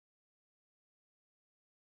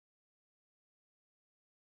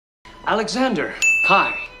Alexander,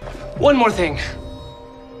 hi. One more thing.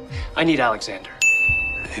 I need Alexander.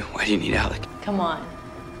 Hey, why do you need Alec? Come on.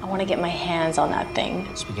 I want to get my hands on that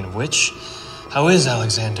thing. Speaking of which, how is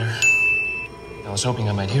Alexander? I was hoping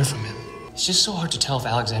I might hear from him. It's just so hard to tell if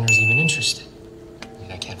Alexander's even interested. I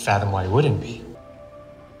mean, I can't fathom why he wouldn't be.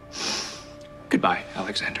 Goodbye,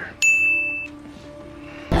 Alexander.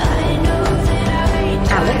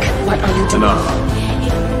 Alec, what are you doing? Enough.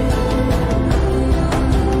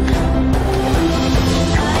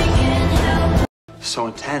 So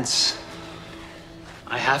intense.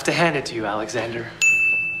 I have to hand it to you, Alexander.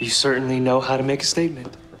 You certainly know how to make a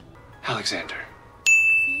statement. Alexander.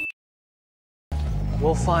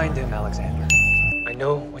 We'll find him, Alexander. I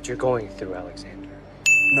know what you're going through, Alexander.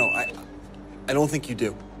 No, I don't think you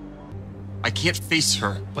do. I can't face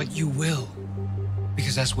her. But you will.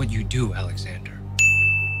 Because that's what you do, Alexander.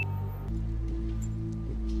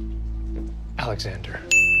 Alexander.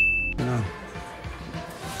 No.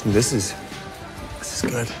 This is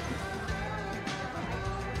good.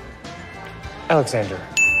 Alexander,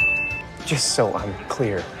 just so I'm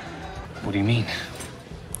clear. What do you mean?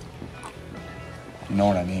 You know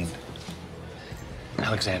what I mean.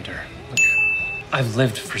 Alexander, I've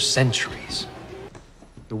lived for centuries.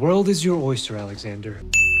 The world is your oyster, Alexander.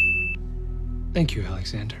 Thank you,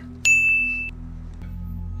 Alexander.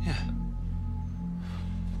 Yeah.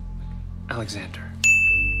 Alexander.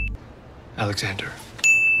 Alexander.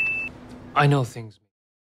 I know things...